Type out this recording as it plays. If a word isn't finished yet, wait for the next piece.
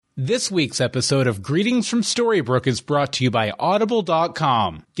This week's episode of Greetings from Storybrooke is brought to you by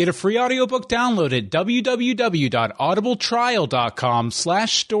Audible.com. Get a free audiobook download at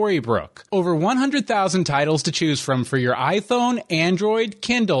www.audibletrial.com/Storybrooke. Over 100,000 titles to choose from for your iPhone, Android,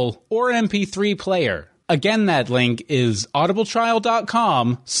 Kindle, or MP3 player. Again, that link is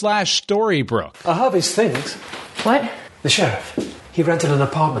audibletrial.com/Storybrooke. I have his things. What? The sheriff. He rented an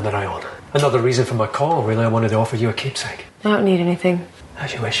apartment that I own. Another reason for my call, really. I wanted to offer you a keepsake. I don't need anything.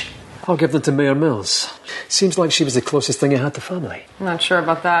 As you wish. I'll give them to Mayor Mills. Seems like she was the closest thing I had to family. I'm not sure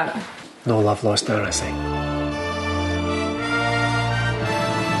about that. No love lost there, I see.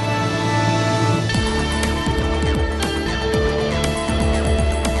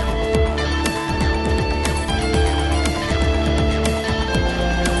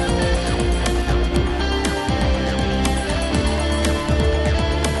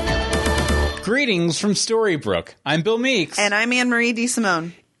 Greetings from Storybrooke. I'm Bill Meeks. And I'm Anne-Marie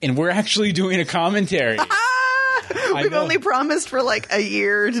DeSimone. And we're actually doing a commentary. We've only promised for like a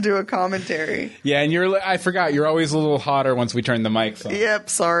year to do a commentary. Yeah, and I forgot, you're always a little hotter once we turn the mics on. Yep,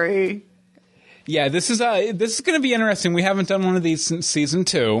 sorry. Yeah, this is going to be interesting. We haven't done one of these since season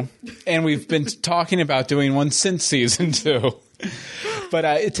 2, and we've been talking about doing one since season 2.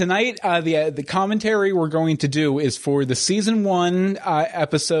 But tonight, the commentary we're going to do is for the season 1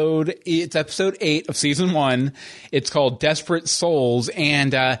 episode. It's episode 8 of season 1. It's called Desperate Souls,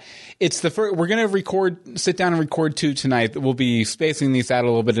 and it's the first. We're going to sit down and record 2 tonight. We'll be spacing these out a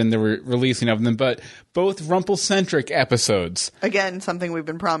little bit in the releasing of them, but both Rumple-centric episodes. Again, something we've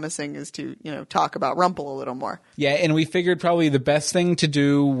been promising is to talk about Rumple a little more. Yeah, and we figured probably the best thing to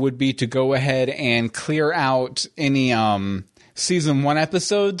do would be to go ahead and clear out any season 1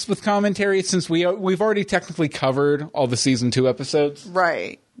 episodes with commentary, since we've already technically covered all the season 2 episodes.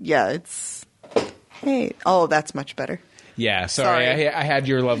 Right. Yeah, hey. Oh, that's much better. Yeah, sorry. I had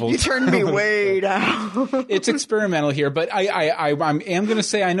your levels. You turned me way down. It's experimental here, but I am going to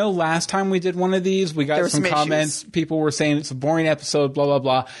say, I know last time we did one of these, we got some comments. Issues. People were saying it's a boring episode, blah, blah,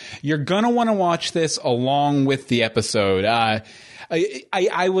 blah. You're going to want to watch this along with the episode. I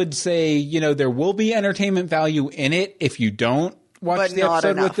would say, there will be entertainment value in it if you don't watch the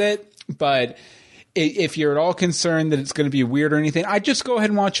episode with it. But if you're at all concerned that it's going to be weird or anything, I'd just go ahead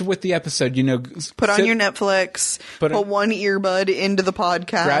and watch it with the episode. Put on your Netflix, put one earbud into the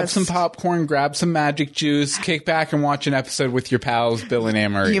podcast. Grab some popcorn, grab some magic juice, kick back and watch an episode with your pals, Bill and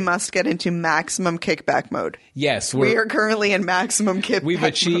Anne-Marie. You must get into maximum kickback mode. Yes. We are currently in maximum kickback We've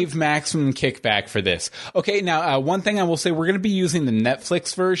achieved maximum kickback for this. Okay, now, one thing I will say, we're going to be using the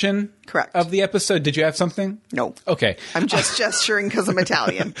Netflix version of the episode. Did you have something? No. Okay. I'm just gesturing because I'm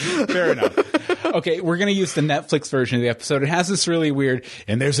Italian. Fair enough. Okay, we're going to use the Netflix version of the episode. It has this really weird,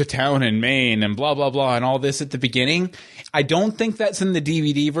 and there's a town in Maine, and blah, blah, blah, and all this at the beginning. I don't think that's in the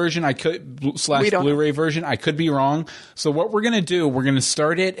DVD version. Blu-ray version. I could be wrong. So what we're going to do, we're going to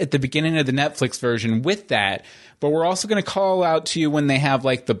start it at the beginning of the Netflix version with that. But we're also going to call out to you when they have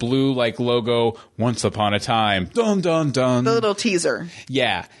the blue logo, Once Upon a Time. Dun, dun, dun. The little teaser.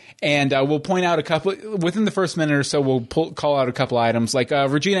 Yeah. And we'll point out within the first minute or so, we'll call out a couple items, like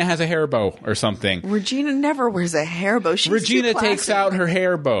Regina has a hair bow or something. Regina never wears a hair bow. Regina takes out her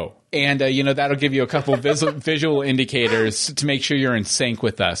hair bow. And, that'll give you a couple visual indicators to make sure you're in sync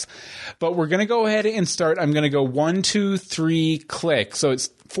with us. But we're going to go ahead and start. I'm going to go 1, 2, 3, click. So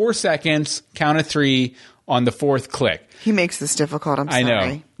it's 4 seconds, count of 3 on the 4th click. He makes this difficult. I'm sorry. I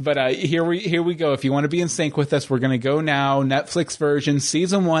know. But here we go. If you want to be in sync with us, we're going to go now. Netflix version,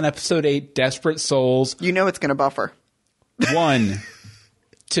 season 1, episode 8, Desperate Souls. You know it's going to buffer. 1,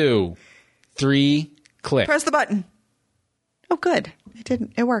 2, 3, click. Press the button. Oh, good. It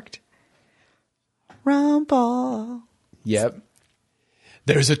didn't. It worked. Rumble. Yep.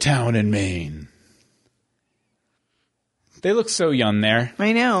 There's a town in Maine. They look so young there.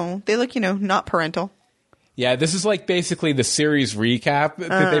 I know. They look, not parental. Yeah, this is basically the series recap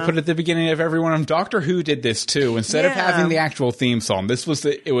that they put at the beginning of every one of them. Doctor Who did this too. Instead of having the actual theme song,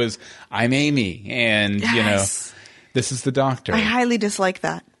 it was I'm Amy, and this is the Doctor. I highly dislike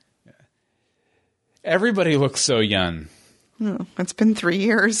that. Everybody looks so young. It's been 3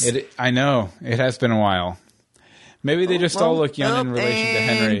 years. I know. It has been a while. Maybe they just all look young in relation to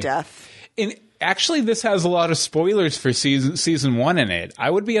Henry. Death. Actually, this has a lot of spoilers for season 1 in it.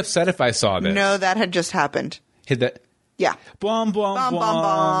 I would be upset if I saw this. No, that had just happened. Hit that? Yeah. Blum, blum, blum, blum.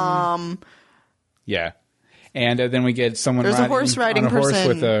 Blum. Yeah. And then we get someone There's a horse riding on a horse person,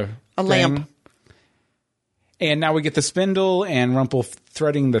 with a lamp. And now we get the spindle and Rumple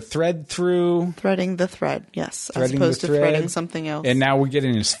threading the thread through. Threading the thread, yes. Threading as opposed to threading something else. And now we're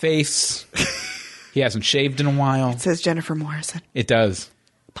getting his face. He hasn't shaved in a while. It says Jennifer Morrison. It does.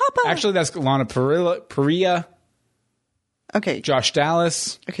 Papa. Actually, that's Lana Parrilla, Okay. Josh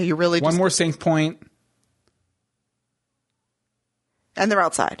Dallas. Okay, you really One just... more sync point, And they're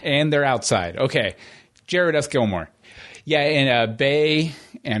outside. and they're outside. Okay. Jared S. Gilmore. Yeah, and Bay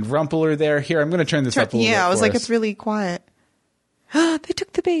and Rumpel are there. Here, I'm going to turn this up a little bit. Yeah, I was for like, us. it's really quiet. They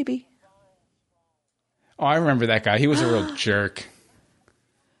took the baby. Oh, I remember that guy. He was a real jerk.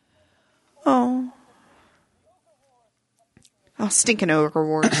 Oh, stinking ogre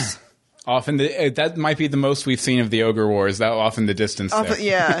wars. Often, that might be the most we've seen of the Ogre Wars. That off in the distance there.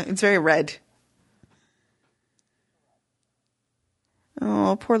 Yeah, it's very red.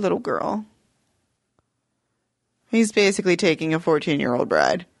 Oh, poor little girl. He's basically taking a 14-year-old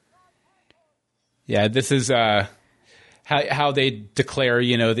bride. Yeah, this is how they declare,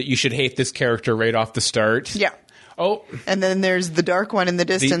 that you should hate this character right off the start. Yeah. Oh, And then there's the dark one in the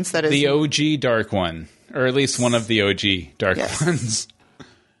distance that is... the OG Dark One. Or at least one of the OG Dark Yes. Ones.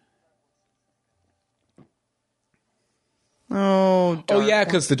 Oh, Oh, dark yeah, one.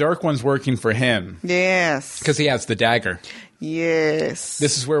 because the Dark One's working for him. Yes. Because he has the dagger. Yes.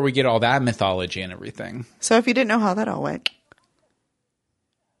 This is where we get all that mythology and everything. So if you didn't know how that all went...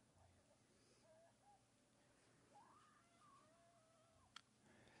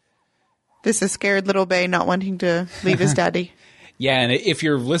 This is scared little Bay not wanting to leave his daddy. Yeah, and if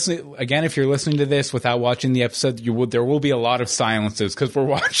you're listening to this without watching the episode, there will be a lot of silences because we're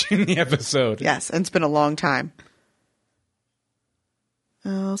watching the episode. Yes, and it's been a long time.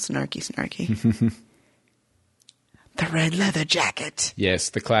 Oh, snarky. The red leather jacket. Yes,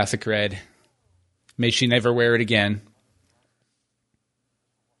 the classic red. May she never wear it again.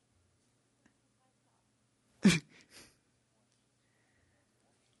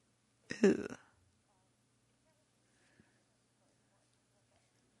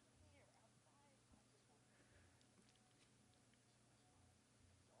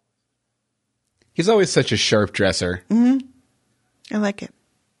 He's always such a sharp dresser. I like it.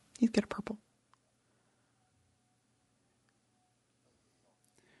 He's got a purple.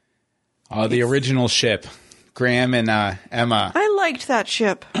 Oh, the original ship. Graham and Emma. I liked that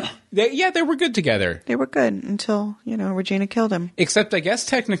ship. They were good together. They were good until, Regina killed him. Except I guess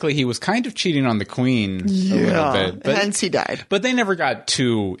technically he was kind of cheating on the queen a little bit. But, Hence he died. but they never got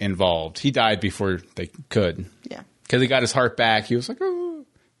too involved. He died before they could. Yeah. Because he got his heart back. He was like, oh,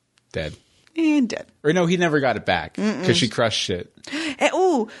 dead. And dead. Or no, he never got it back because she crushed it.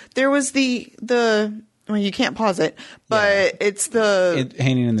 There was the well, you can't pause it, but it's the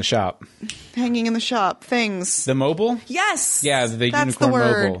Hanging in the shop. hanging in the shop things. The mobile? Yes. Yeah, the that's unicorn the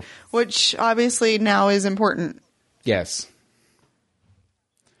word, mobile. which obviously now is important. Yes.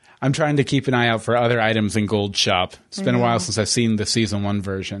 I'm trying to keep an eye out for other items in Gold Shop. It's been a while since I've seen the season 1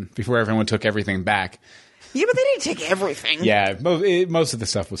 version before everyone took everything back. Yeah, but they didn't take everything. Yeah, most of the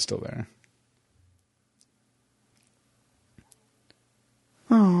stuff was still there.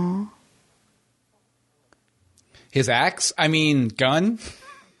 Oh. His axe? Gun?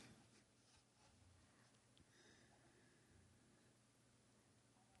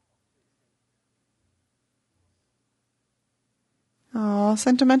 Oh,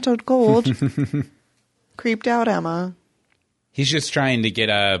 sentimental gold. Creeped out Emma. He's just trying to get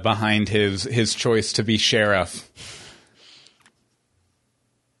behind his choice to be sheriff.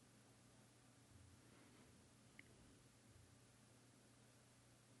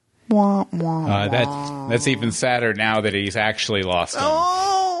 Wah, wah, That's even sadder now that he's actually lost him.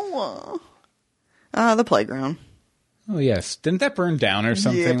 Oh. The playground. Oh, yes. Didn't that burn down or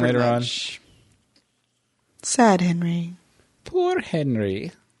something Yeah, pretty later on? much. Sad Henry. Poor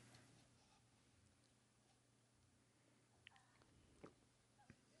Henry.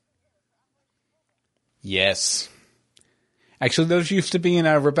 Yes. Actually, those used to be in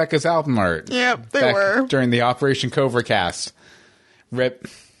Rebecca's album art. Yep, they back were. during the Operation Cobra cast.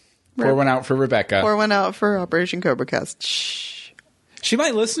 Pour one out for Rebecca. Or went out for Operation Cobra Cast. Shh. She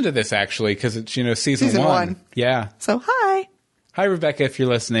might listen to this, actually, because it's, season Season 1. one. Yeah. So, hi. Hi, Rebecca, if you're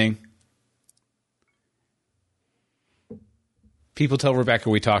listening. People tell Rebecca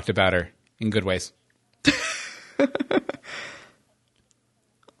we talked about her in good ways.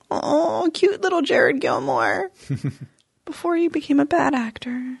 Oh, cute little Jared Gilmore. Before you became a bad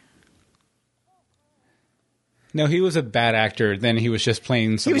actor. No, he was a bad actor. Then he was just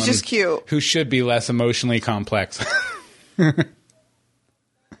playing someone was just cute. who should be less emotionally complex.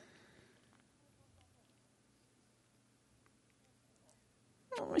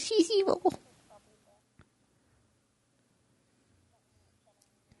 Oh, she's evil.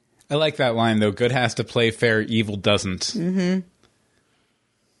 I like that line, though. Good has to play fair, evil doesn't. Mm-hmm.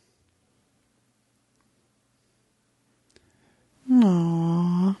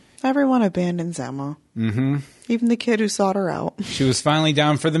 Aww. Everyone abandons Emma. Mm-hmm. Even the kid who sought her out. She was finally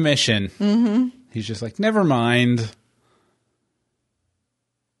down for the mission. Mm-hmm. He's just like, never mind.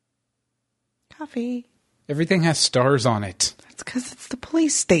 Coffee. Everything has stars on it. That's because it's the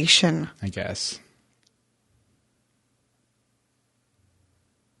police station. I guess.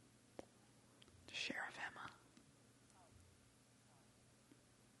 Sheriff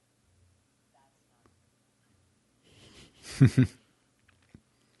Emma.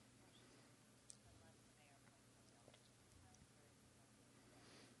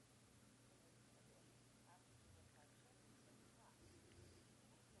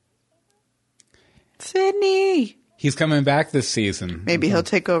 Sydney. He's coming back this season. Maybe he'll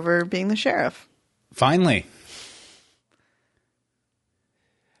take over being the sheriff. Finally.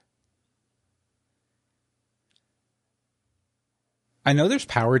 I know there's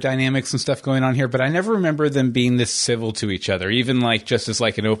power dynamics and stuff going on here, but I never remember them being this civil to each other, even like just as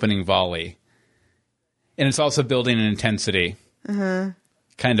like an opening volley. And it's also building an intensity.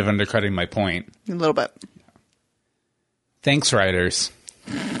 Kind of undercutting my point. A little bit. Thanks, writers.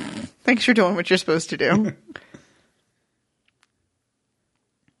 Thanks for doing what you're supposed to do.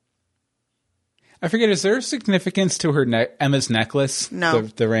 I forget, is there significance to her Emma's necklace? No.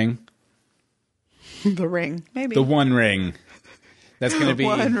 The ring? The ring. Maybe. The one ring. That's going to be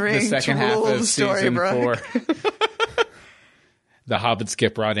One ring the second to half rule of the story, season Brooke. 4. The Hobbits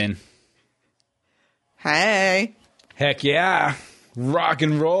get brought in. Hey. Heck yeah. Rock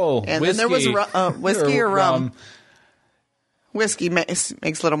and roll. And whiskey. then there was whiskey or rum. Whiskey makes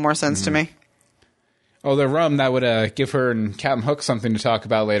a little more sense to me. Oh, the rum, that would give her and Captain Hook something to talk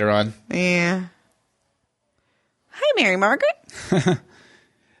about later on. Yeah. Hi, Mary Margaret.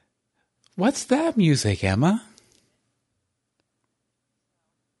 What's that music, Emma?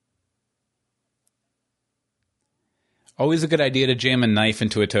 Always a good idea to jam a knife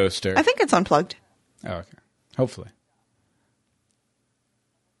into a toaster. I think it's unplugged. Oh, okay. Hopefully.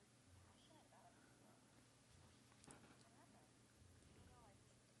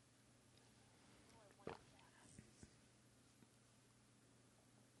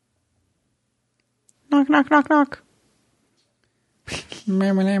 Knock, knock, knock, knock.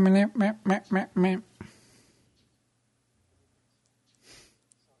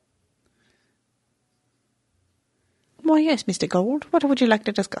 Why, yes, Mr. Gold. What would you like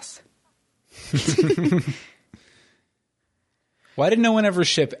to discuss? Why did no one ever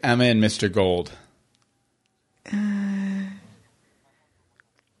ship Emma and Mr. Gold?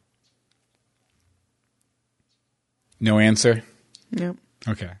 No answer? Nope.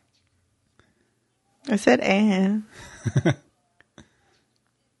 Okay. I said,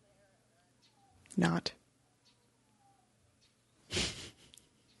 Not.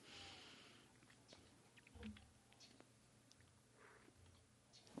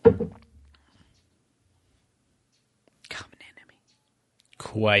 Common enemy.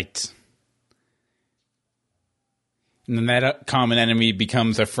 Quite. And then that common enemy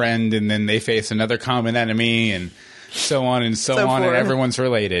becomes a friend, and then they face another common enemy, and so on and so on, and everyone's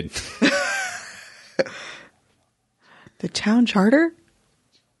related. The town charter?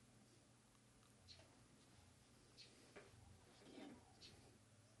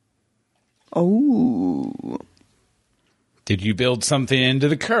 Oh. Did you build something into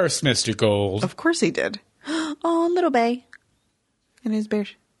the curse, Mr. Gold? Of course he did. Oh, little bay. And his bear.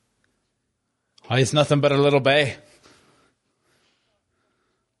 Oh, he's nothing but a little bay.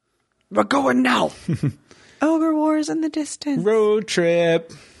 We're going now. Ogre Wars in the distance. Road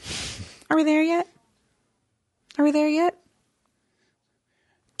trip. Are we there yet? Are we there yet?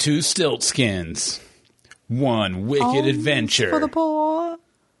 2 Stiltskins. 1 wicked adventure. For the poor.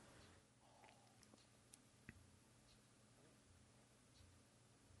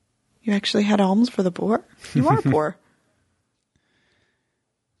 You actually had alms for the poor? You are poor.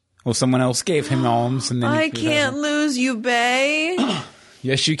 Well, someone else gave him alms, and then I can't lose you, Bay.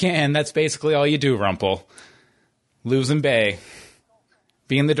 Yes, you can. That's basically all you do, Rumple. Lose and bay.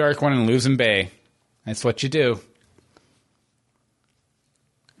 Be in the Dark One and lose and bay. That's what you do.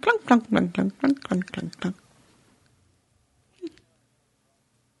 Clunk, clunk, clunk, clunk, clunk, clunk, clunk, clunk.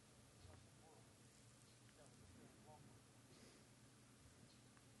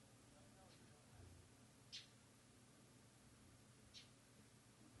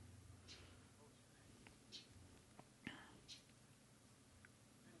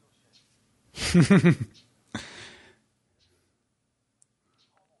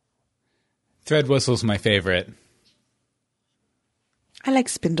 Thread Whistle's my favorite. I like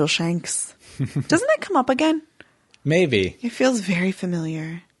Spindleshanks. Doesn't that come up again? Maybe. It feels very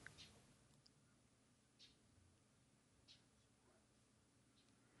familiar.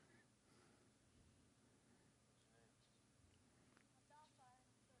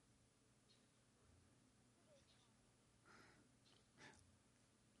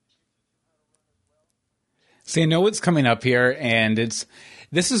 See, I know what's coming up here, and this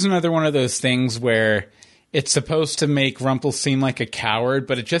is another one of those things where it's supposed to make Rumple seem like a coward,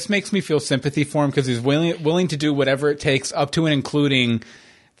 but it just makes me feel sympathy for him because he's willing to do whatever it takes, up to and including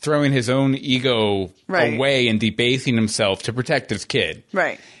throwing his own ego away and debasing himself to protect his kid.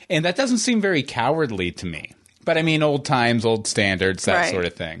 Right. And that doesn't seem very cowardly to me. But I mean, old times, old standards, that sort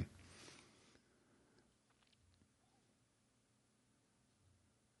of thing.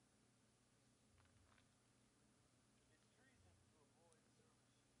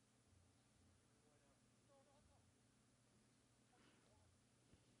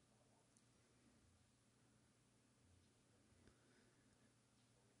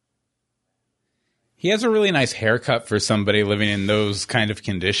 He has a really nice haircut for somebody living in those kind of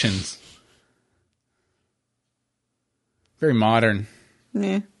conditions. Very modern.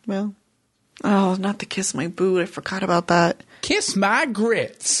 Yeah, well. Oh, not to kiss my boot. I forgot about that. Kiss my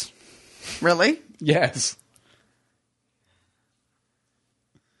grits. Really? Yes.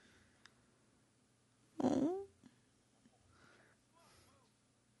 Oh.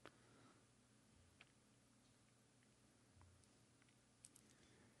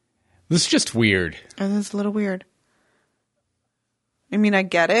 This is just weird. And it's a little weird. I mean, I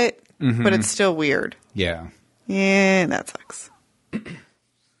get it, but it's still weird. Yeah. Yeah, that sucks.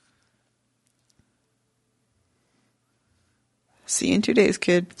 See you in 2 days,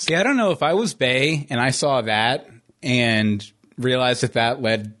 kid. See, I don't know if I was Bay and I saw that and realized that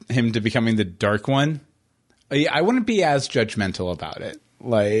led him to becoming the Dark One. I wouldn't be as judgmental about it.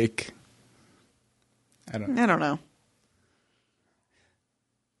 Like, I don't know.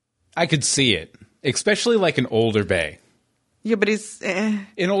 I could see it, especially like an older Bay. Yeah, but he's... An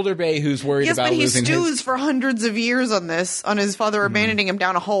older Bay who's worried about losing his... Yes, but he stews for hundreds of years on his father abandoning him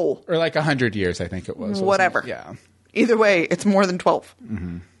down a hole. Or like 100 years, I think it was. Whatever. Yeah. Either way, it's more than 12.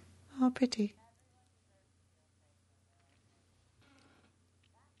 Mm-hmm. Oh, pity.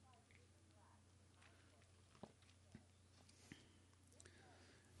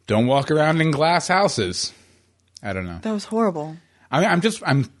 Don't walk around in glass houses. I don't know. That was horrible. I'm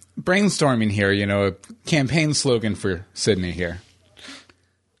brainstorming here, a campaign slogan for Sydney here.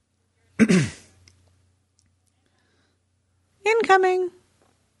 Incoming.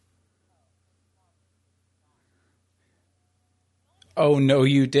 Oh, no,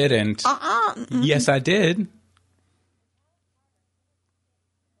 you didn't. Yes, I did.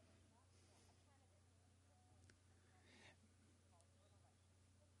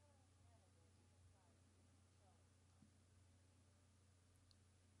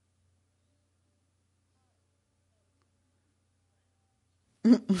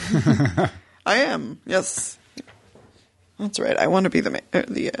 I am. Yes. That's right. I want to be the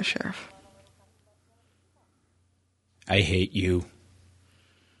sheriff. I hate you.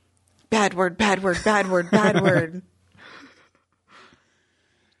 Bad word, bad word, bad word, bad word.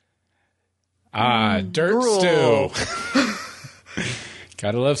 Dirt stew.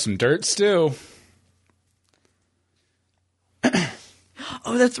 Gotta love some dirt stew.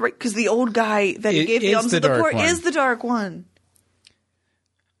 Oh, that's right, because the old guy that he gave the alms to the poor is the Dark One.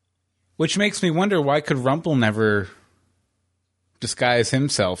 Which makes me wonder, why could Rumple never disguise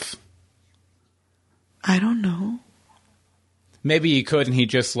himself? I don't know. Maybe he could, and he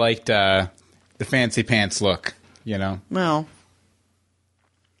just liked the fancy pants look, Well.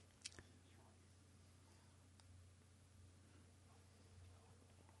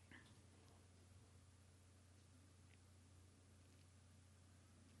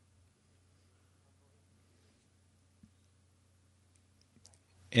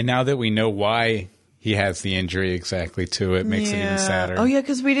 And now that we know why he has the injury exactly to it, makes it even sadder. Oh, yeah,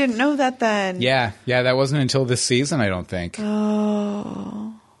 because we didn't know that then. Yeah, that wasn't until this season, I don't think.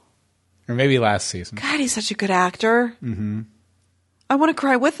 Oh. Or maybe last season. God, he's such a good actor. Mm-hmm. I want to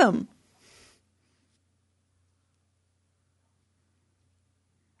cry with him.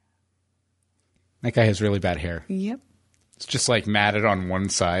 That guy has really bad hair. Yep. It's just like matted on one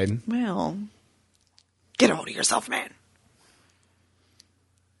side. Well, get a hold of yourself, man.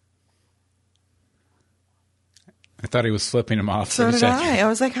 I thought he was flipping him off. So did I. I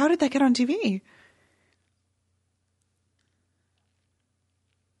was like, how did that get on TV?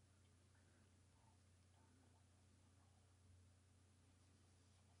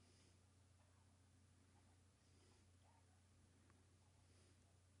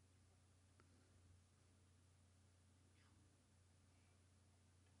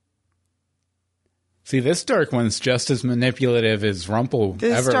 See, this Dark One's just as manipulative as Rumple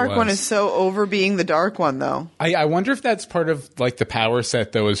ever was. This Dark One is so over being the Dark One, though. I wonder if that's part of, like, the power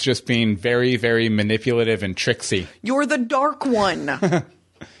set, though, is just being very, very manipulative and tricksy. You're the Dark One.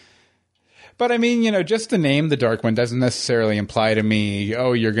 But But I mean, just the name the Dark One doesn't necessarily imply to me,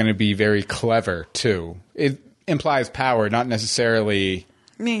 oh, you're going to be very clever, too. It implies power, not necessarily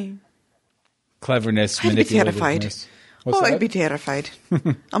Me. cleverness, I'd be terrified. manipulativeness. What's Oh, that? I'd be terrified.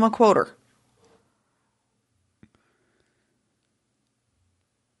 I'm a quoter.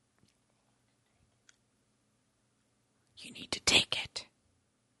 You need to take it.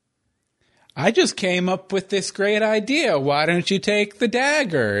 I just came up with this great idea. Why don't you take the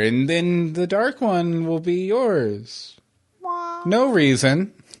dagger, and then the Dark One will be yours? No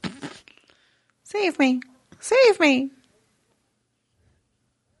reason. Save me. Save me.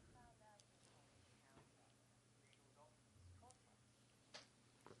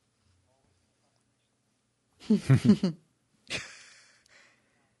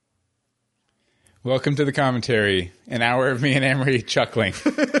 Welcome to the commentary. An hour of me and Emery chuckling.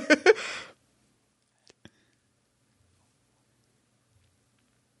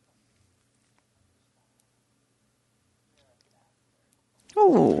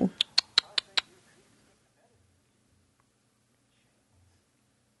 Oh.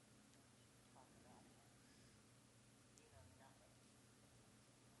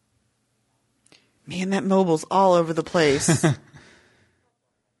 Man, that mobile's all over the place.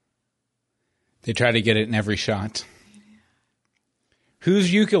 They try to get it in every shot.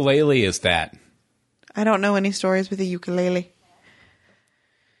 Whose ukulele is that? I don't know any stories with a ukulele.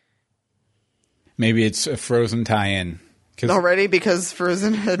 Maybe it's a Frozen tie-in. 'Cause Already, because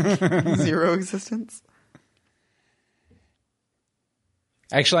Frozen had zero existence.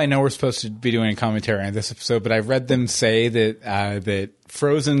 Actually, I know we're supposed to be doing a commentary on this episode, but I've read them say that that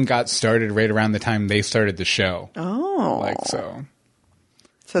Frozen got started right around the time they started the show. Oh.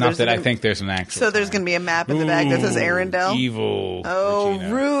 So Not there's that I gonna- think there's an actual. So there's going to be a map in the bag that says Arendelle? Evil. Oh,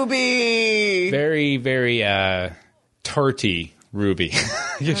 Regina. Ruby! Very, very tarty Ruby.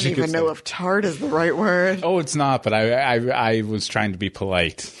 I don't even know if tart is the right word. Oh, it's not, but I was trying to be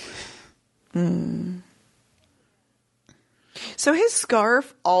polite. So his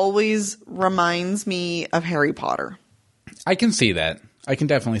scarf always reminds me of Harry Potter. I can see that. I can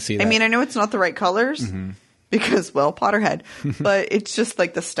definitely see that. I mean, I know it's not the right colors because, well, Potterhead, but it's just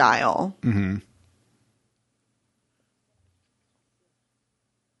like the style.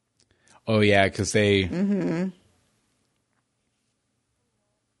 Oh, yeah, because they...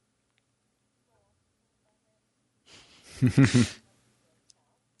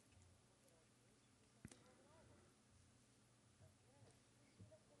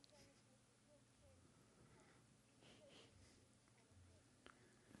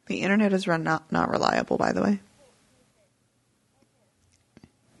 The internet is not reliable, by the way.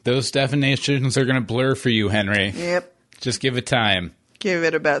 Those definitions are going to blur for you, Henry. Yep. Just give it time. Give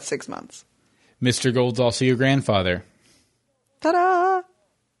it about 6 months. Mr. Gold's also your grandfather. Ta-da!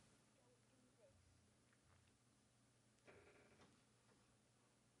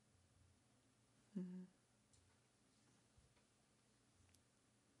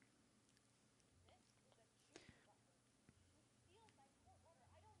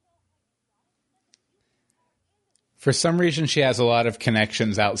 For some reason, she has a lot of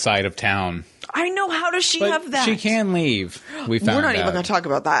connections outside of town. I know. How does she But have that? she can leave. We found We're not even out. going to talk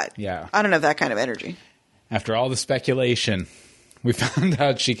about that. Yeah. I don't have that kind of energy. After all the speculation, we found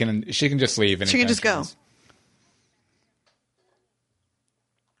out she can just leave. She can just go.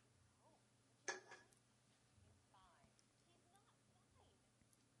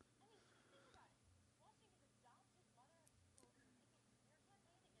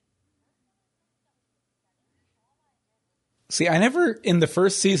 See, in the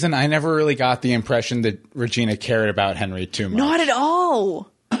first season, I never really got the impression that Regina cared about Henry too much. Not at all.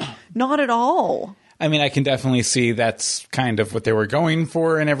 Not at all. I mean, I can definitely see that's kind of what they were going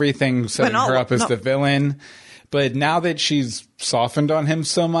for and everything, setting her up as the villain. But now that she's softened on him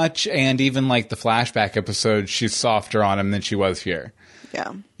so much, and even like the flashback episode, she's softer on him than she was here.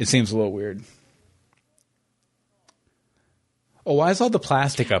 Yeah. It seems a little weird. Oh, why is all the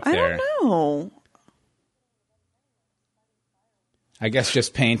plastic up there? I don't know. I guess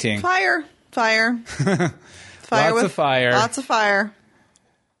just painting. Fire. Fire. Lots of fire. Lots of fire.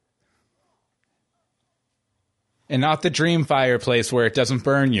 And not the dream fireplace where it doesn't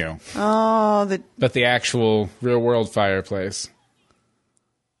burn you, Oh, but the actual real world fireplace.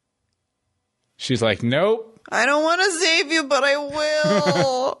 She's like, nope. I don't want to save you, but I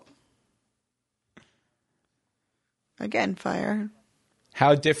will. Again, fire.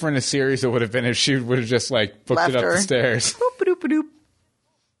 How different a series it would have been if she would have just like booked Left it up her. the stairs. Boop-a-doop-a-doop.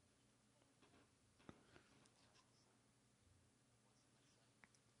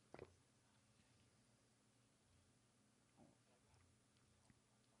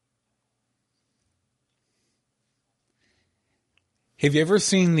 Have you ever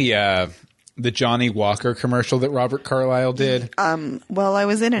seen the Johnny Walker commercial that Robert Carlyle did? Well, I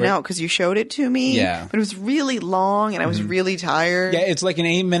was in and out because you showed it to me. Yeah. But it was really long and I was really tired. Yeah, it's like an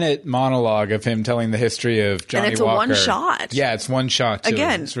 8-minute monologue of him telling the history of Johnny Walker. And it's a one shot. Yeah, it's one shot, too.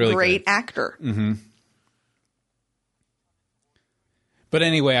 Again, it's really great good. actor. But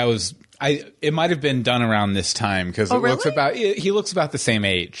anyway, it might have been done around this time because he looks about the same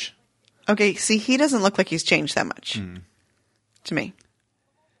age. Okay, see, he doesn't look like he's changed that much to me.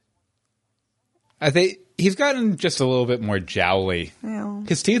 I think he's gotten just a little bit more jowly. Well,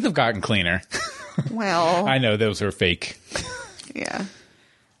 His teeth have gotten cleaner. well, I know those are fake. yeah.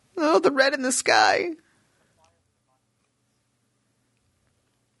 Oh, the red in the sky.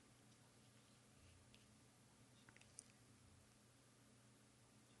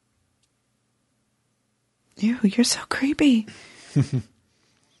 Ew, you're so creepy.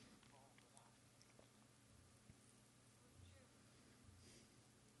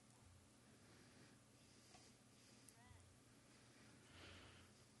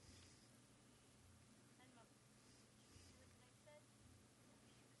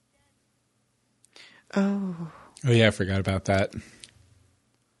 Oh. Oh, yeah, I forgot about that.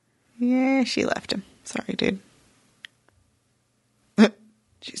 Yeah, she left him. Sorry, dude.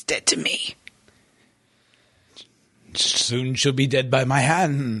 She's dead to me. Soon she'll be dead by my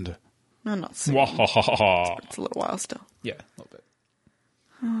hand. No, not soon. Wahahaha. It's a little while still. Yeah, a little bit.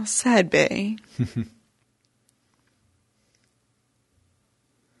 Oh, sad Bay.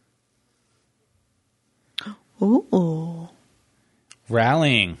 Ooh.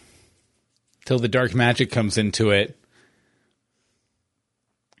 Rallying till the dark magic comes into it.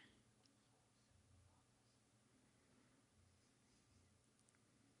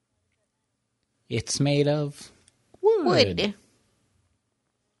 It's made of wood.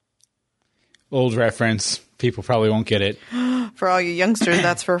 Old reference. People probably won't get it. For all you youngsters,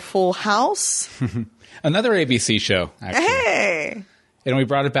 that's for Full House. Another ABC show, actually. Hey! And we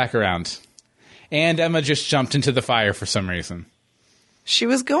brought it back around. And Emma just jumped into the fire for some reason. She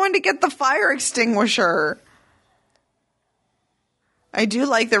was going to get the fire extinguisher. I do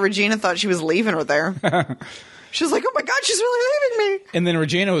like that Regina thought she was leaving her there. She was like, oh my God, she's really leaving me. And then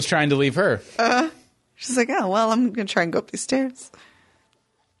Regina was trying to leave her. She's like, oh, well, I'm going to try and go up these stairs.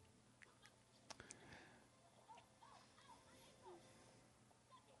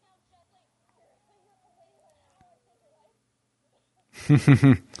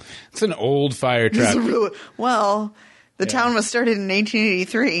 It's an old fire truck. Well, the town was started in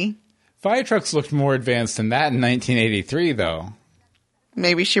 1883. Fire trucks looked more advanced than that in 1983, though.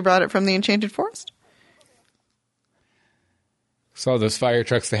 Maybe she brought it from the Enchanted Forest. Saw those fire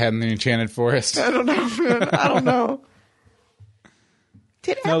trucks they had in the Enchanted Forest. I don't know, man. I don't know.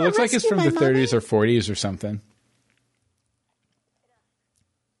 Did No, Emma it looks like it's rescue from the my 30s mommy? or 40s or something.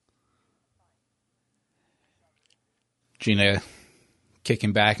 Gina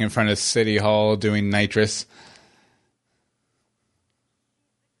kicking back in front of City Hall doing nitrous.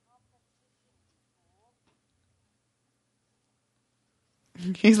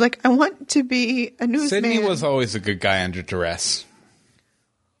 He's like, I want to be a newsman. Sidney was always a good guy under duress.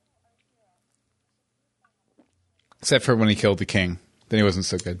 Except for when he killed the king. Then he wasn't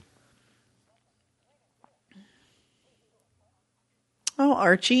so good. Oh,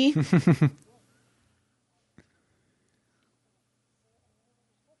 Archie.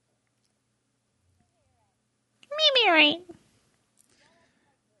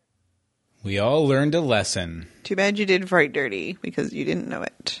 We all learned a lesson. Too bad you did Fright Dirty because you didn't know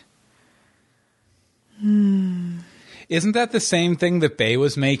it. Isn't that the same thing that Bay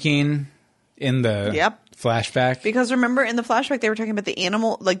was making in the flashback? Because remember in the flashback they were talking about the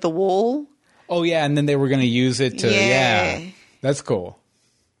animal, like the wool. Oh, yeah, and then they were going to use it to... Yeah. That's cool.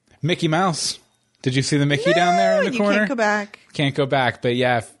 Mickey Mouse. Did you see the Mickey down there in the corner? You can't go back. Can't go back, but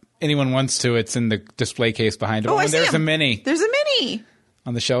yeah, if anyone wants to, it's in the display case behind it. Oh, I and see there's him. a Minnie There's a Minnie.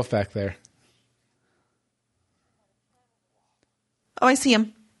 on the shelf back there. Oh, I see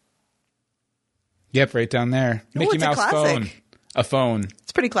him. Yep, right down there. Oh, Mickey it's a Mouse classic. phone. A phone.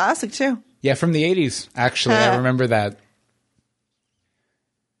 It's pretty classic too. Yeah, from the 80s, actually. I remember that.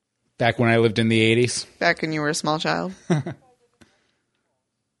 Back when I lived in the 80s. Back when you were a small child.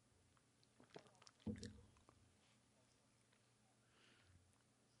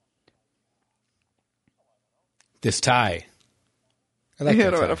 This tie. I like Hit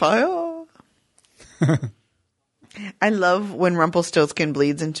that her with a fire. I love when Rumpelstiltskin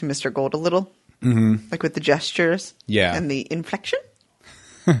bleeds into Mr. Gold a little. Mm-hmm. Like with the gestures. Yeah. And the inflection.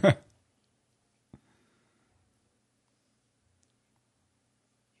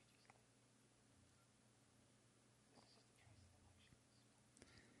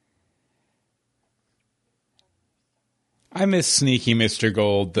 I miss sneaky Mr.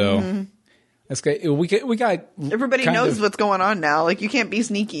 Gold, though. That's good. We got Everybody kind knows of- what's going on now. Like, you can't be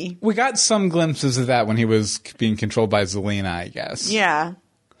sneaky. We got some glimpses of that when he was being controlled by Zelena, I guess. Yeah.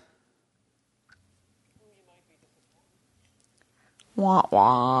 Wah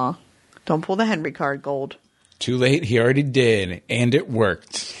wah. Don't pull the Henry card, Gold. Too late. He already did, and it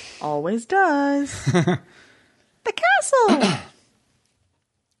worked. Always does. The castle.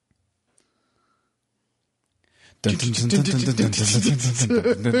 Dun, dun, dun, dun, dun, dun, dun, dun,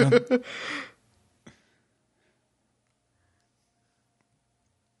 dun, dun, dun.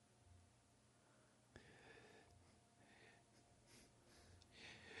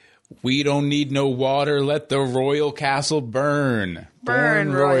 We don't need no water. Let the royal castle burn.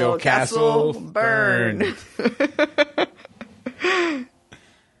 Burn, royal castle, burn.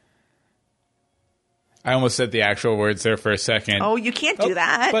 I almost said the actual words there for a second. Oh, you can't do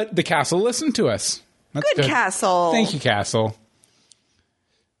that. But the castle listened to us. That's Good castle. Thank you, castle.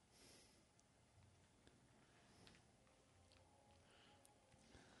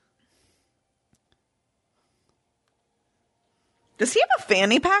 Does he have a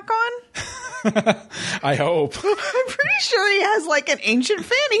fanny pack on? I hope. I'm pretty sure he has like an ancient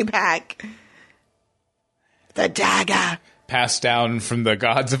fanny pack. The dagger. Passed down from the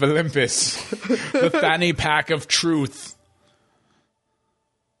gods of Olympus. The fanny pack of truth.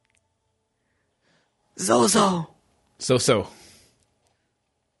 Zozo. So.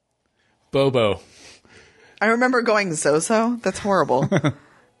 Bobo. I remember going Zozo. That's horrible.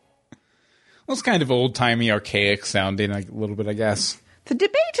 Well, it's kind of old-timey, archaic sounding a little bit, I guess. The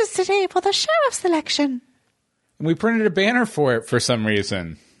debate is today for the sheriff's election. And we printed a banner for it for some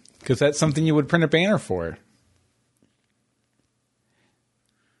reason. Because that's something you would print a banner for.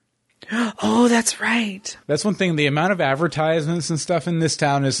 Oh, that's right. That's one thing. The amount of advertisements and stuff in this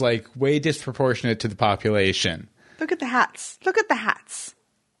town is like way disproportionate to the population. Look at the hats. Look at the hats.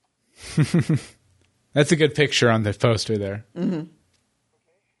 That's a good picture on the poster there. Mm-hmm.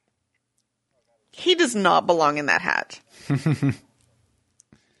 He does not belong in that hat.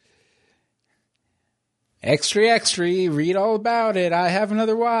 Extra, extra, read all about it. I have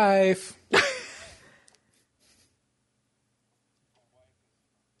another wife.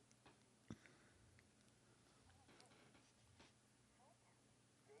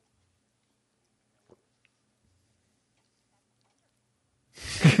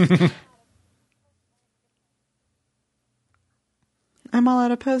 I'm all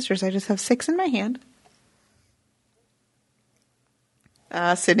out of posters. I just have 6 in my hand.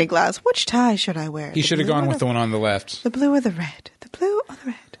 Sydney Glass. Which tie should I wear? He should have gone with the one on the left. The blue or the red? The blue or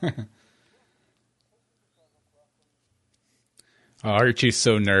the red? Oh, Archie's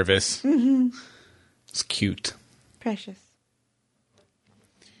so nervous. Mm-hmm. It's cute. Precious.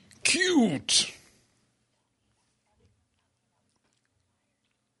 Cute!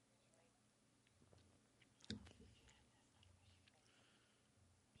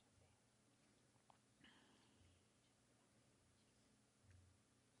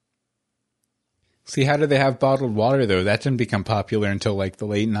 See, how do they have bottled water, though? That didn't become popular until, like, the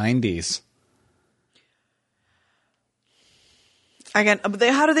late 90s. Again, but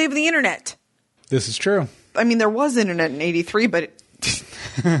how do they have the internet? This is true. I mean, there was internet in 83, but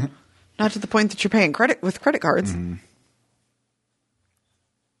not to the point that you're paying with credit cards. Mm.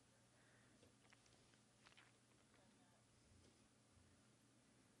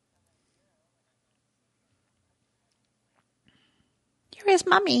 Here is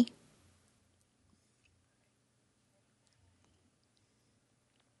Mommy.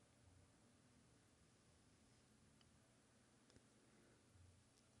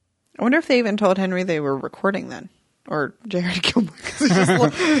 I wonder if they even told Henry they were recording then. Or Jared Gilmore.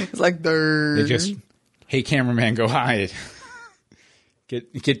 It's like, They just, hey, cameraman, go hide.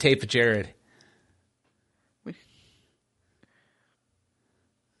 Get tape of Jared.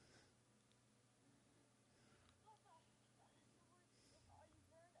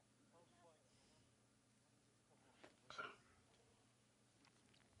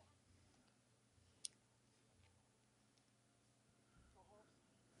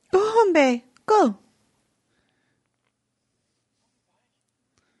 Go home, babe. Go.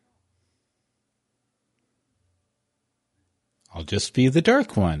 I'll just be the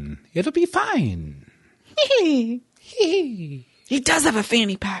dark one. It'll be fine. He does have a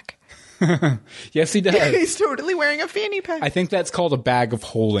fanny pack. Yes, he does. He's totally wearing a fanny pack. I think that's called a bag of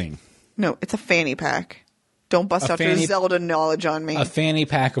holding. No, it's a fanny pack. Don't bust out your Zelda knowledge on me. A fanny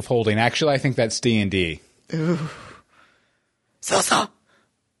pack of holding. Actually, I think that's D&D. Ooh. So.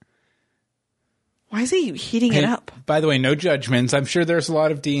 Why is he heating it up? By the way, no judgments. I'm sure there's a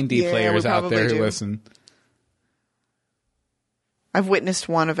lot of D&D players out there who do. listen. I've witnessed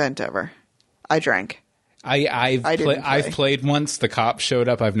one event ever. I drank. I've didn't play. played once. The cops showed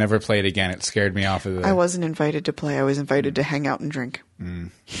up. I've never played again. It scared me off of the. I wasn't invited to play. I was invited to hang out and drink.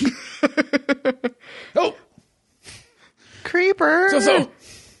 Oh, Creeper. so.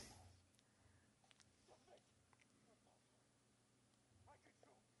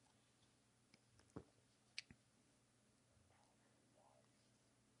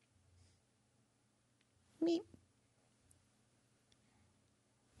 Meep.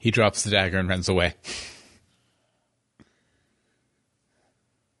 He drops the dagger and runs away.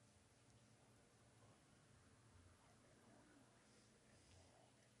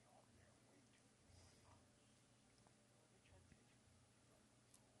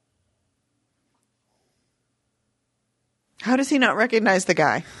 How does he not recognize the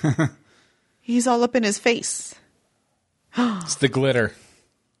guy? He's all up in his face. It's the glitter.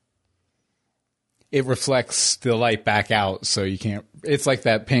 It reflects the light back out, so you can't. It's like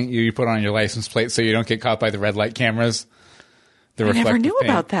that paint you put on your license plate so you don't get caught by the red light cameras. The I never reflective knew paint.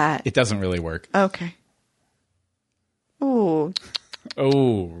 about that. It doesn't really work. Okay. Oh,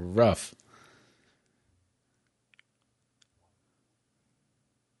 Oh, rough.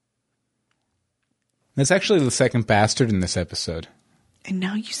 That's actually the second bastard in this episode. and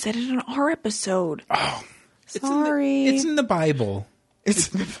now you said it on our episode. Oh, Sorry. It's in the Bible.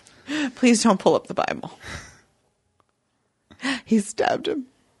 Please don't pull up the Bible. He stabbed him.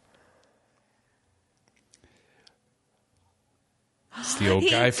 It's the old He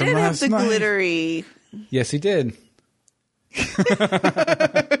guy from did have last the night. glittery. Yes, he did.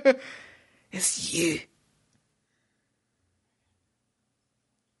 It's you.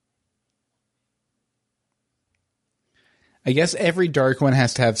 I guess every dark one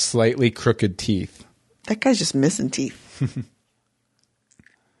has to have slightly crooked teeth. That guy's just missing teeth.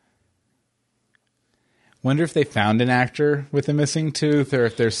 Wonder if they found an actor with a missing tooth, or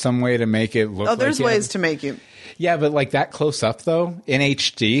if there's some way to make it look. Oh, there's like ways to make you. Yeah, but like that close up though in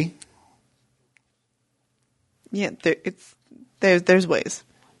HD. Yeah, there's ways.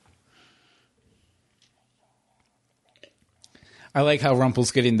 I like how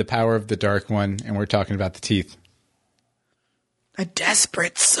Rumple's getting the power of the dark one, and we're talking about the teeth. A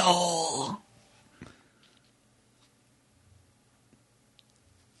desperate soul.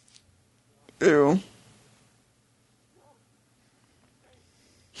 Ew.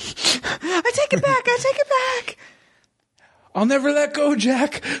 I take it back. I take it back. I'll never let go,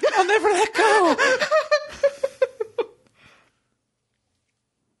 Jack. I'll never let go.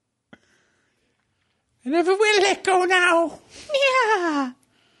 I never will let go now. Yeah.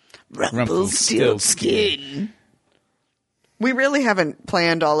 Rumpelstiltskin. We really haven't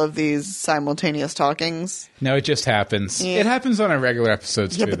planned all of these simultaneous talkings. No, it just happens. Yeah. It happens on our regular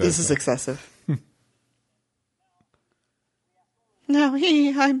episodes Yeah, too. but though, this is so. excessive. No,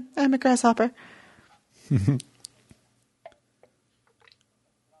 I'm a grasshopper.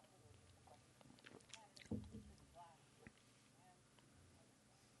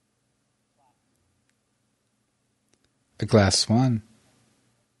 A glass swan.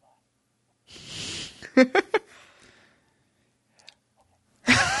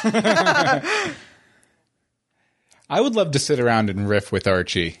 I would love to sit around and riff with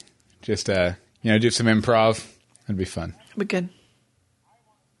Archie. Just, do some improv. That'd be fun. Be good.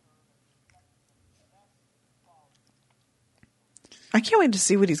 I can't wait to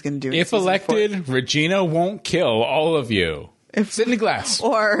see what he's going to do. in If season elected, Regina won't kill all of you. Sit in the glass. 4.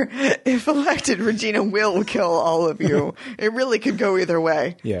 Or if elected, Regina will kill all of you. It really could go either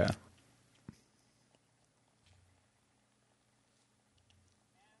way. Yeah.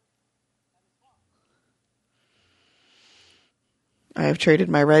 I have traded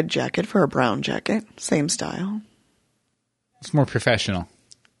my red jacket for a brown jacket. Same style. It's more professional.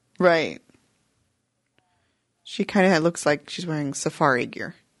 Right. She kind of looks like she's wearing safari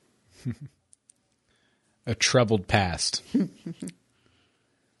gear. A troubled past.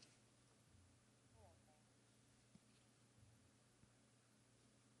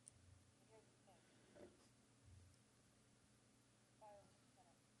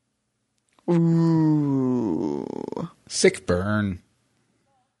 Ooh. Sick burn.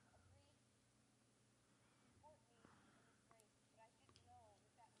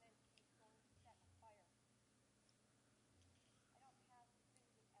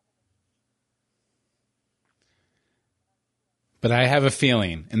 But I have a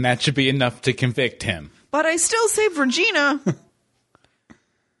feeling, and that should be enough to convict him. But I still saved Regina.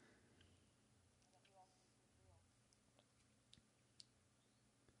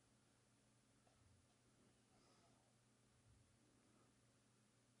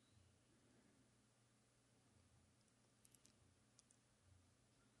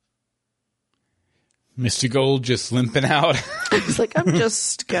 Mr. Gold just limping out. He's like, I'm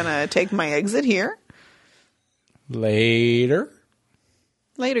just gonna take my exit here. Later.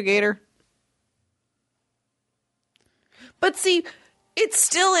 Later, Gator. But see, it's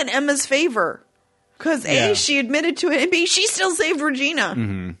still in Emma's favor. Because A, she admitted to it, and B, she still saved Regina.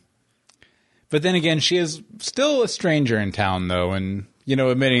 Mm-hmm. But then again, she is still a stranger in town, though, and, you know,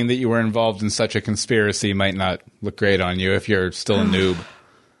 admitting that you were involved in such a conspiracy might not look great on you if you're still a noob.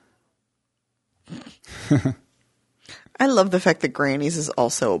 I love the fact that Granny's is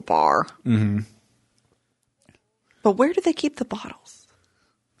also a bar. Mm-hmm. But where do they keep the bottles?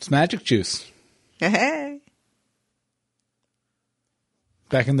 It's magic juice. Hey.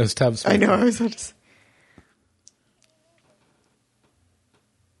 Back in those tubs. I know, I was about to say.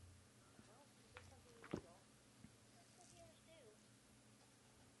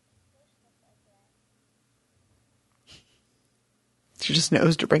 She just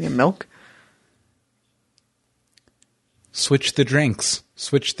knows to bring him milk. Switch the drinks.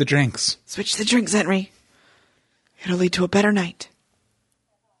 Switch the drinks. Switch the drinks, Henry. It'll lead to a better night.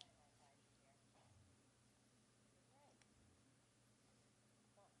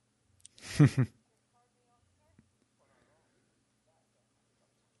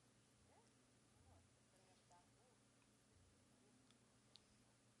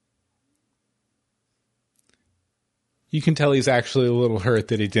 You can tell he's actually a little hurt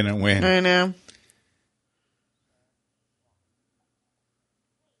that he didn't win. I know.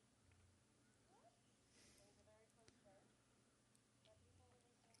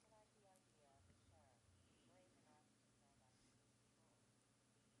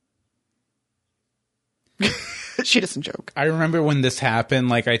 She doesn't joke. I remember when this happened,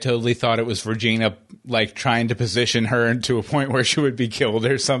 like, I totally thought it was Regina, like, trying to position her to a point where she would be killed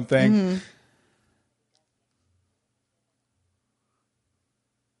or something. Mm-hmm.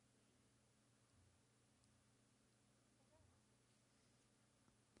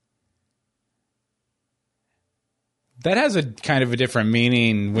 That has a kind of a different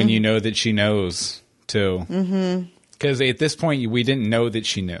meaning when you know that she knows, too. Because at this point, we didn't know that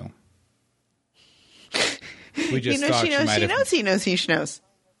she knew. We just thought she might have. He knows.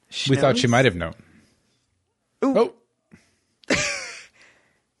 We thought she might have known. Ooh.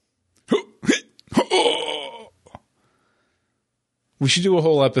 Oh. We should do a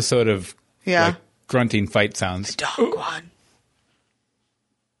whole episode of like, grunting fight sounds. The dog one.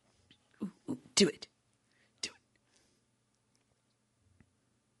 Ooh, do it.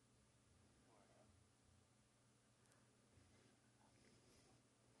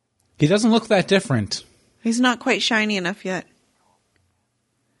 He doesn't look that different. He's not quite shiny enough yet.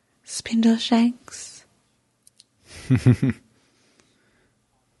 Spindle Shanks.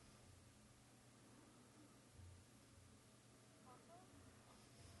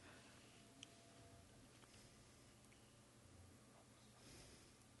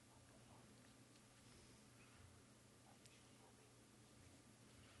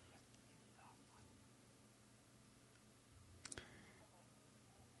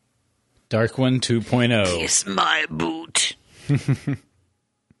 Dark One 2.0. Kiss my boot.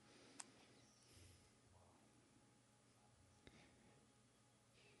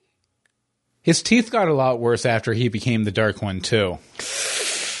 His teeth got a lot worse after he became the Dark One, too.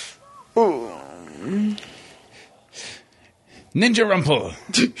 Ooh. Ninja Rumple.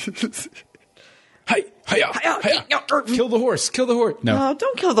 Hi, hiya, hiya. Kill the horse. Kill the horse. No. Oh,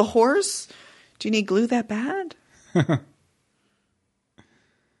 don't kill the horse. Do you need glue that bad?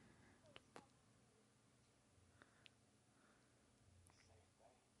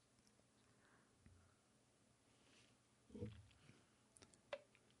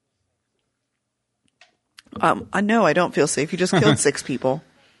 No, I don't feel safe. You just killed 6 people.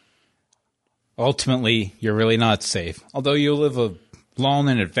 Ultimately, you're really not safe. Although you live a long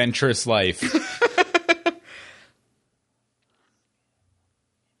and adventurous life.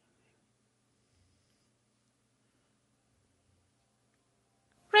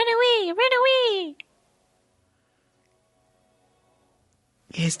 Run away! Run away!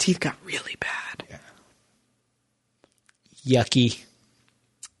 His teeth got really bad. Yeah. Yucky.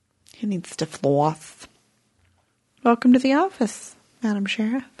 He needs to floss. Welcome to the office, Madam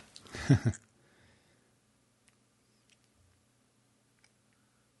Sheriff.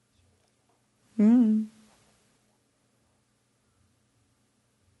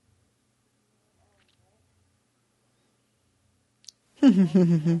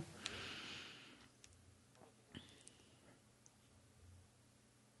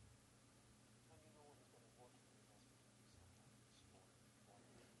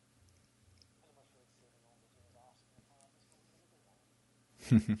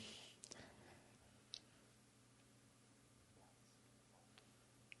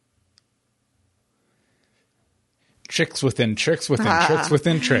 tricks within tricks within tricks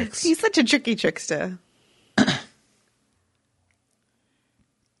within tricks. He's such a tricky trickster.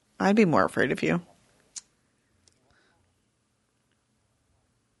 I'd be more afraid of you.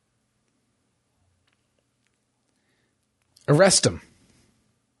 Arrest him.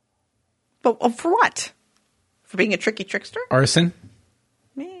 But for what? For being a tricky trickster? Arson.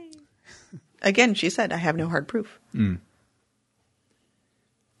 Again, she said, I have no hard proof.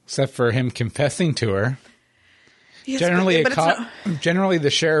 Except for him confessing to her. Yes, Generally, but it's not- generally,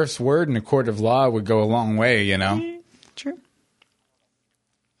 the sheriff's word in a court of law would go a long way, you know? True.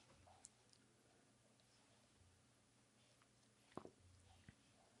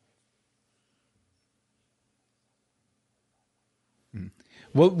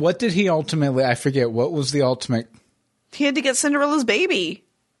 What did he ultimately... I forget. What was the ultimate... He had to get Cinderella's baby.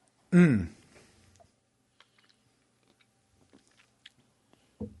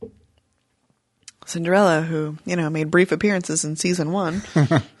 Cinderella, who, made brief appearances in season 1.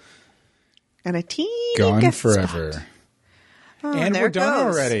 And a teeny Gone guest forever. spot. Oh, And there we're it done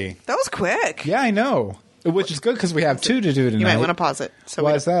goes. already. That was quick. Yeah, I know. Which is good because we have 2 to do tonight. You might want to pause it. So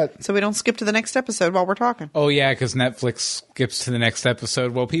Why we is don't- that? So we don't skip to the next episode while we're talking. Oh, yeah, because Netflix skips to the next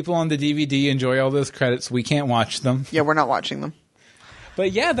episode. Well, people on the DVD enjoy all those credits. We can't watch them. Yeah, we're not watching them.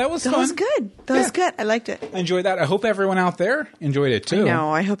 But yeah, that was That fun. was good. That was good. I liked it. I enjoyed that. I hope everyone out there enjoyed it too. No,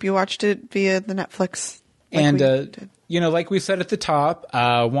 I hope you watched it via the Netflix. like And, we did. like we said at the top,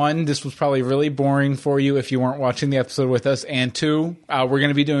 1, this was probably really boring for you if you weren't watching the episode with us. And 2, we're going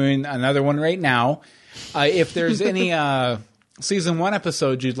to be doing another one right now. If there's any season 1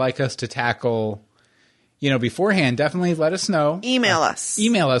 episodes you'd like us to tackle, beforehand, definitely let us know. Email us.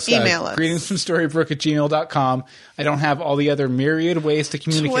 Email us. Email us. greetingsfromstorybrooke@gmail.com. I don't have all the other myriad ways to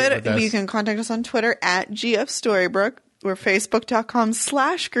communicate with us. You can contact us on Twitter at GFStorybrooke. We're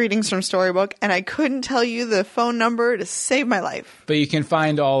facebook.com/greetings from Storybook. And I couldn't tell you the phone number to save my life. But you can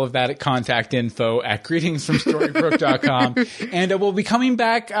find all of that at contact info at greetingsfromstorybrooke.com. And we'll be coming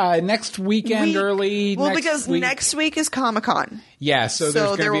back next weekend early. Well, next because week. next week is Comic-Con. Yeah, so there's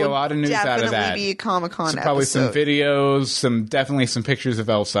going to there be a will lot of news out of that. definitely be a Comic-Con Probably some episode. videos, definitely some pictures of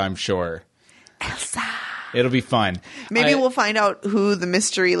Elsa, I'm sure. Elsa. It'll be fun. Maybe we'll find out who the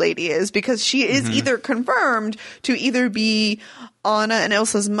mystery lady is, because she is either confirmed to either be Anna and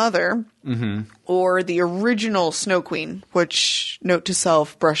Elsa's mother or the original Snow Queen, which, note to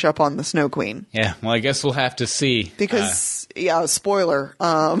self, brush up on the Snow Queen. Yeah, well, I guess we'll have to see. Because, spoiler,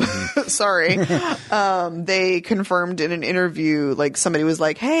 sorry, they confirmed in an interview, like, somebody was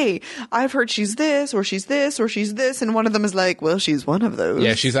like, hey, I've heard she's this, or she's this, or she's this, and one of them is like, well, she's one of those.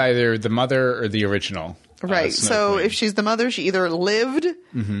 Yeah, she's either the mother or the original. Right. Snow So Queen. if she's the mother, she either lived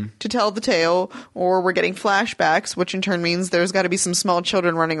to tell the tale, or we're getting flashbacks, which in turn means there's got to be some small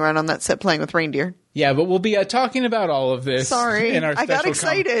children running around on that set playing with reindeer. Yeah, but we'll be talking about all of this. Sorry, in our I got special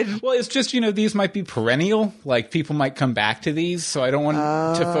excited. Well, it's just, these might be perennial. Like, people might come back to these, so I don't want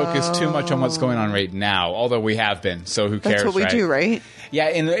to focus too much on what's going on right now, although we have been, so who cares, That's what we do, right? Yeah,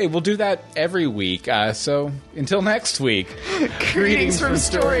 and we'll do that every week. So until next week. Greetings from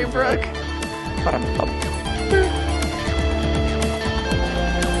Storybrooke. Ba-dum-bum.